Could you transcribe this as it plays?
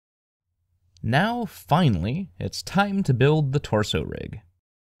Now, finally, it's time to build the torso rig.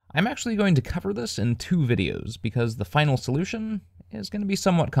 I'm actually going to cover this in 2 videos because the final solution is going to be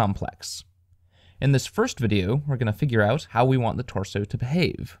somewhat complex. In this first video, we're going to figure out how we want the torso to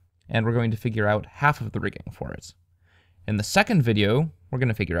behave, and we're going to figure out half of the rigging for it. In the second video, we're going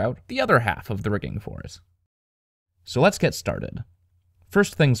to figure out the other half of the rigging for it. So let's get started.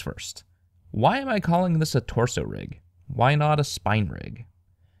 First things first. Why am I calling this a torso rig? Why not a spine rig?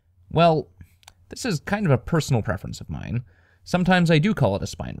 Well, this is kind of a personal preference of mine. Sometimes I do call it a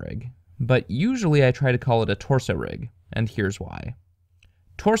spine rig, but usually I try to call it a torso rig, and here's why.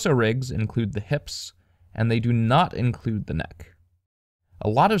 Torso rigs include the hips, and they do not include the neck. A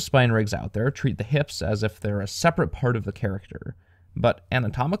lot of spine rigs out there treat the hips as if they're a separate part of the character, but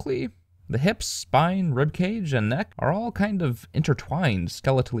anatomically, the hips, spine, ribcage, and neck are all kind of intertwined,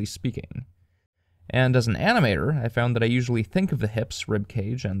 skeletally speaking. And as an animator, I found that I usually think of the hips,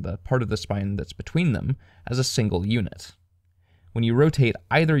 ribcage, and the part of the spine that's between them as a single unit. When you rotate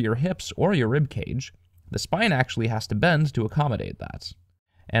either your hips or your ribcage, the spine actually has to bend to accommodate that.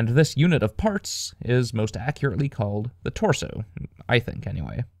 And this unit of parts is most accurately called the torso, I think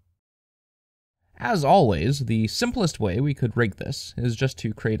anyway. As always, the simplest way we could rig this is just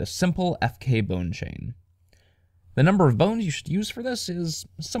to create a simple FK bone chain. The number of bones you should use for this is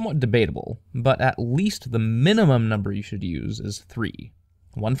somewhat debatable, but at least the minimum number you should use is 3.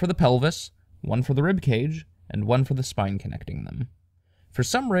 1 for the pelvis, 1 for the ribcage, and 1 for the spine connecting them. For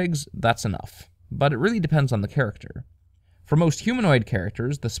some rigs, that's enough, but it really depends on the character. For most humanoid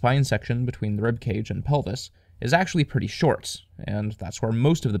characters, the spine section between the ribcage and pelvis is actually pretty short, and that's where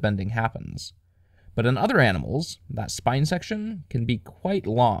most of the bending happens. But in other animals, that spine section can be quite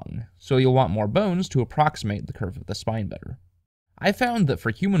long, so you'll want more bones to approximate the curve of the spine better. I found that for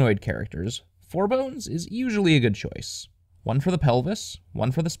humanoid characters, 4 bones is usually a good choice. 1 for the pelvis,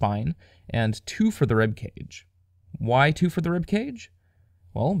 1 for the spine, and 2 for the ribcage. Why 2 for the ribcage?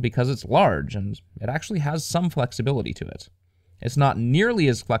 Well, because it's large, and it actually has some flexibility to it. It's not nearly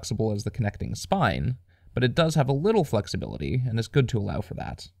as flexible as the connecting spine, but it does have a little flexibility, and is good to allow for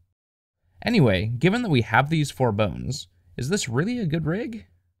that. Anyway, given that we have these 4 bones, is this really a good rig?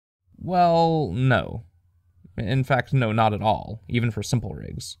 Well, no. In fact, no, not at all, even for simple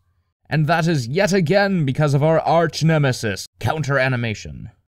rigs. And that is yet again because of our arch-nemesis,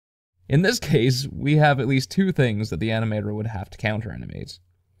 counter-animation. In this case, we have at least 2 things that the animator would have to counter-animate.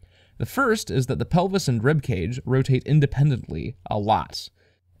 The first is that the pelvis and ribcage rotate independently a lot,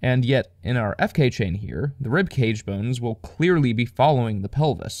 and yet in our FK chain here, the ribcage bones will clearly be following the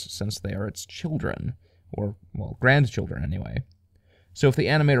pelvis since they are its children, or, well, grandchildren anyway. So if the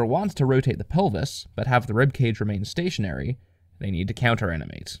animator wants to rotate the pelvis, but have the ribcage remain stationary, they need to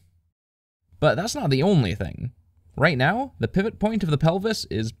counter-animate. But that's not the only thing. Right now, the pivot point of the pelvis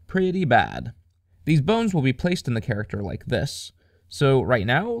is pretty bad. These bones will be placed in the character like this, so right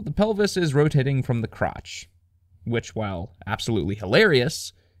now, the pelvis is rotating from the crotch, which, while absolutely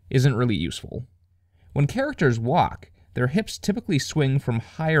hilarious, isn't really useful. When characters walk, their hips typically swing from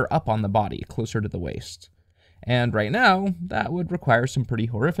higher up on the body, closer to the waist. And right now, that would require some pretty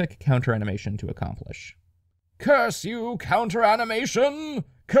horrific counter-animation to accomplish. Curse you, counter-animation!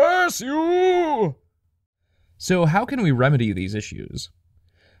 Curse you! So how can we remedy these issues?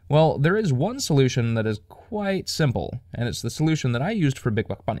 Well, there is one solution that is quite simple, and it's the solution that I used for Big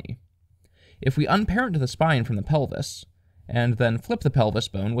Buck Bunny. If we unparent the spine from the pelvis, and then flip the pelvis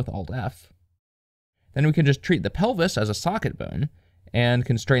bone with Alt-F, then we can just treat the pelvis as a socket bone, and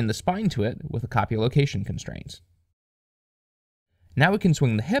constrain the spine to it with a copy location constraint. Now we can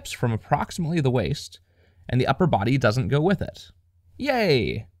swing the hips from approximately the waist, and the upper body doesn't go with it.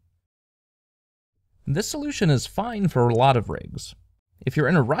 Yay! This solution is fine for a lot of rigs. If you're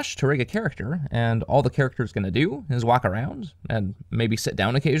in a rush to rig a character, and all the character's gonna do is walk around, and maybe sit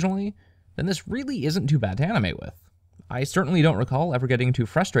down occasionally, then this really isn't too bad to animate with. I certainly don't recall ever getting too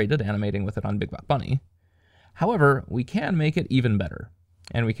frustrated animating with it on Big Buck Bunny. However, we can make it even better.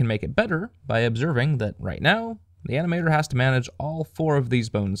 And we can make it better by observing that right now, the animator has to manage all 4 of these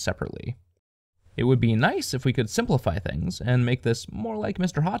bones separately. It would be nice if we could simplify things and make this more like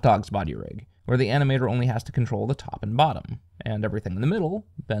Mr. Hot Dog's body rig, where the animator only has to control the top and bottom, and everything in the middle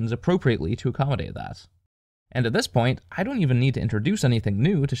bends appropriately to accommodate that. And at this point, I don't even need to introduce anything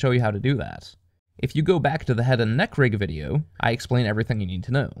new to show you how to do that. If you go back to the head and neck rig video, I explain everything you need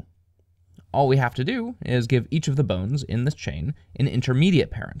to know. All we have to do is give each of the bones in this chain an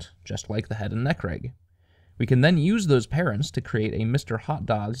intermediate parent, just like the head and neck rig. We can then use those parents to create a Mr. Hot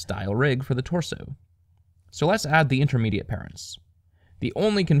Dog style rig for the torso. So let's add the intermediate parents. The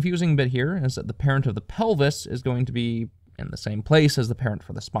only confusing bit here is that the parent of the pelvis is going to be in the same place as the parent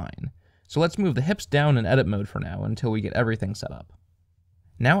for the spine. So let's move the hips down in edit mode for now until we get everything set up.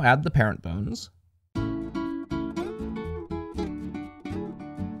 Now add the parent bones.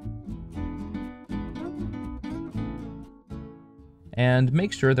 And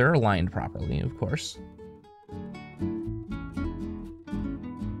make sure they're aligned properly, of course.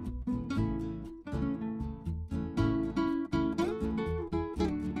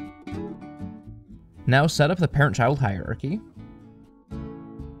 Now set up the parent-child hierarchy.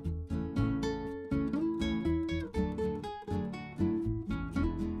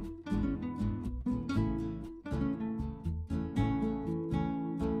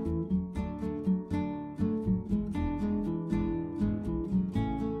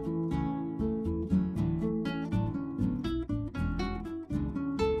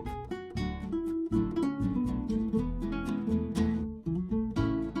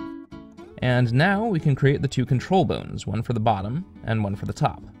 And now we can create the two control bones, one for the bottom and one for the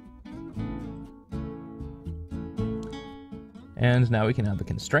top. And now we can add the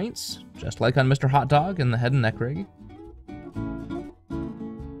constraints, just like on Mr. Hot Dog and the head and neck rig.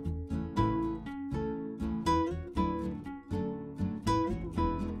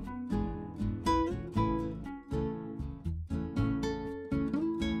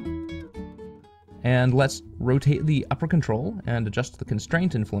 And let's rotate the upper control and adjust the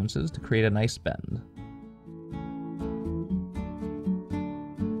constraint influences to create a nice bend.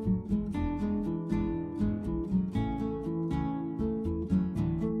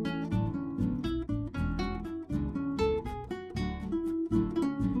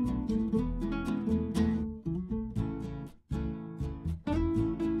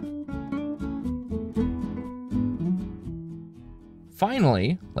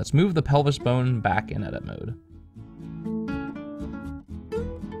 Finally, let's move the pelvis bone back in edit mode.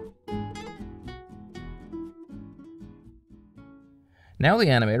 Now the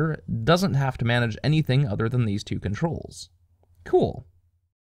animator doesn't have to manage anything other than these two controls. Cool.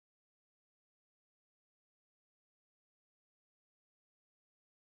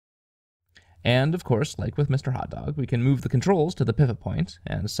 And of course, like with Mr. Hot Dog, we can move the controls to the pivot point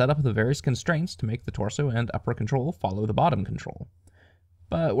and set up the various constraints to make the torso and upper control follow the bottom control.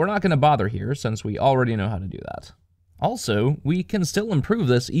 But we're not going to bother here since we already know how to do that. Also, we can still improve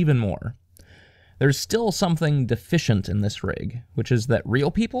this even more. There's still something deficient in this rig, which is that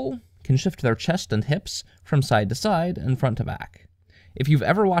real people can shift their chest and hips from side to side and front to back. If you've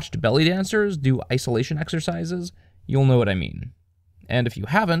ever watched belly dancers do isolation exercises, you'll know what I mean. And if you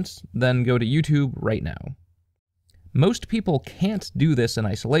haven't, then go to YouTube right now. Most people can't do this in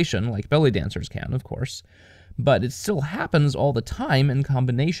isolation, like belly dancers can, of course, but it still happens all the time in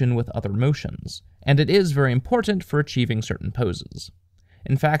combination with other motions, and it is very important for achieving certain poses.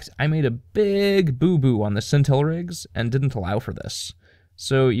 In fact, I made a big boo-boo on the Scintilla rigs and didn't allow for this,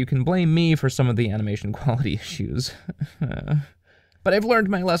 so you can blame me for some of the animation quality issues. But I've learned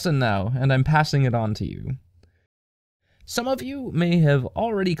my lesson now, and I'm passing it on to you. Some of you may have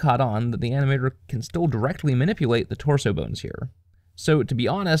already caught on that the animator can still directly manipulate the torso bones here, so to be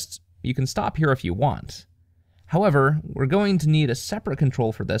honest, you can stop here if you want. However, we're going to need a separate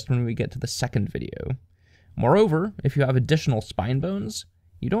control for this when we get to the second video. Moreover, if you have additional spine bones,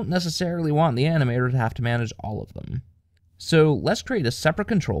 you don't necessarily want the animator to have to manage all of them. So let's create a separate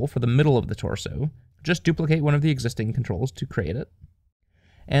control for the middle of the torso. Just duplicate one of the existing controls to create it.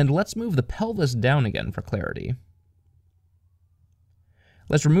 And let's move the pelvis down again for clarity.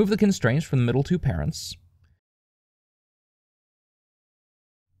 Let's remove the constraints from the middle two parents.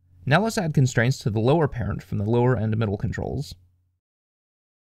 Now let's add constraints to the lower parent from the lower and middle controls.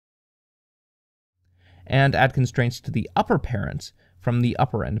 And add constraints to the upper parent from the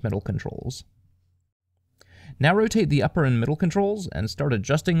upper and middle controls. Now rotate the upper and middle controls and start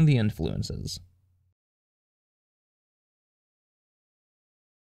adjusting the influences.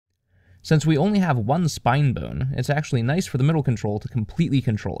 Since we only have one spine bone, it's actually nice for the middle control to completely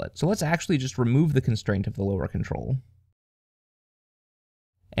control it. So let's actually just remove the constraint of the lower control.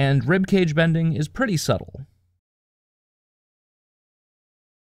 And ribcage bending is pretty subtle.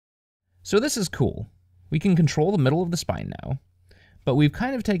 So this is cool. We can control the middle of the spine now, but we've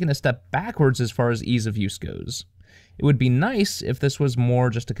kind of taken a step backwards as far as ease of use goes. It would be nice if this was more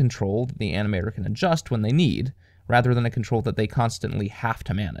just a control that the animator can adjust when they need, rather than a control that they constantly have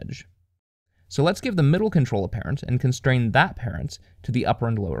to manage. So let's give the middle control a parent and constrain that parent to the upper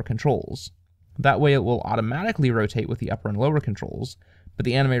and lower controls. That way it will automatically rotate with the upper and lower controls, but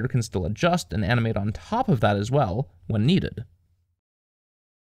the animator can still adjust and animate on top of that as well when needed.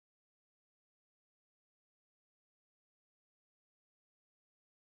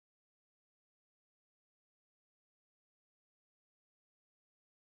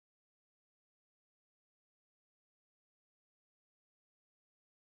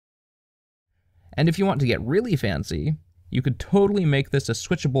 And if you want to get really fancy, you could totally make this a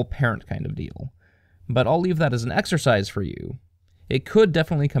switchable parent kind of deal. But I'll leave that as an exercise for you. It could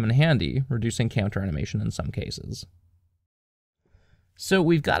definitely come in handy, reducing counter animation in some cases. So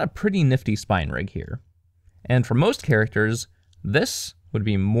we've got a pretty nifty spine rig here. And for most characters, this would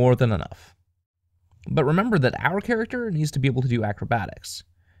be more than enough. But remember that our character needs to be able to do acrobatics.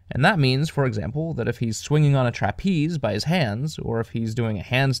 And that means, for example, that if he's swinging on a trapeze by his hands, or if he's doing a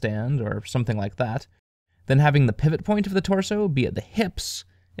handstand or something like that, then having the pivot point of the torso be at the hips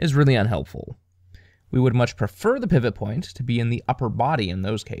is really unhelpful. We would much prefer the pivot point to be in the upper body in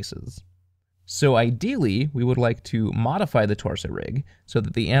those cases. So ideally, we would like to modify the torso rig so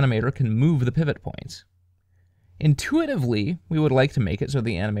that the animator can move the pivot point. Intuitively, we would like to make it so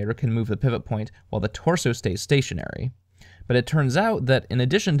the animator can move the pivot point while the torso stays stationary. But it turns out that in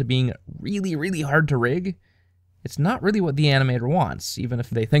addition to being really, really hard to rig, it's not really what the animator wants, even if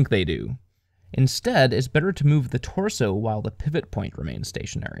they think they do. Instead, it's better to move the torso while the pivot point remains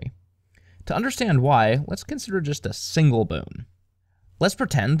stationary. To understand why, let's consider just a single bone. Let's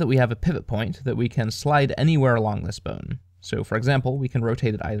pretend that we have a pivot point that we can slide anywhere along this bone. So for example, we can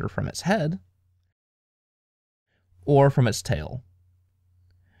rotate it either from its head or from its tail.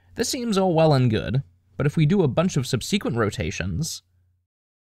 This seems all well and good, but if we do a bunch of subsequent rotations,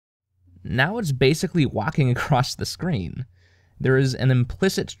 now it's basically walking across the screen. There is an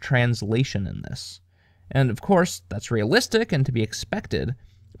implicit translation in this. And of course, that's realistic and to be expected,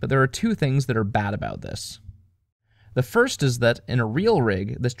 but there are two things that are bad about this. The first is that in a real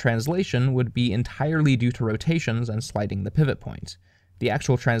rig, this translation would be entirely due to rotations and sliding the pivot point. The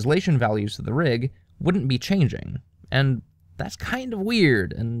actual translation values of the rig wouldn't be changing, and that's kind of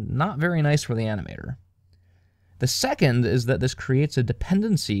weird and not very nice for the animator. The second is that this creates a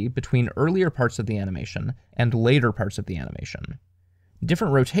dependency between earlier parts of the animation and later parts of the animation.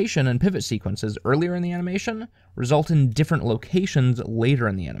 Different rotation and pivot sequences earlier in the animation result in different locations later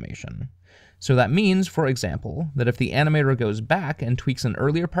in the animation. So that means, for example, that if the animator goes back and tweaks an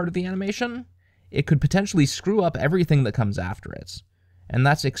earlier part of the animation, it could potentially screw up everything that comes after it. And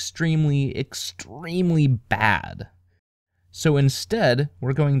that's extremely, extremely bad. So instead,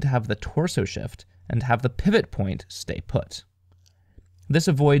 we're going to have the torso shift and have the pivot point stay put. This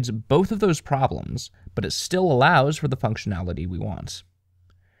avoids both of those problems, but it still allows for the functionality we want.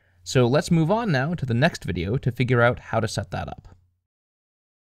 So let's move on now to the next video to figure out how to set that up.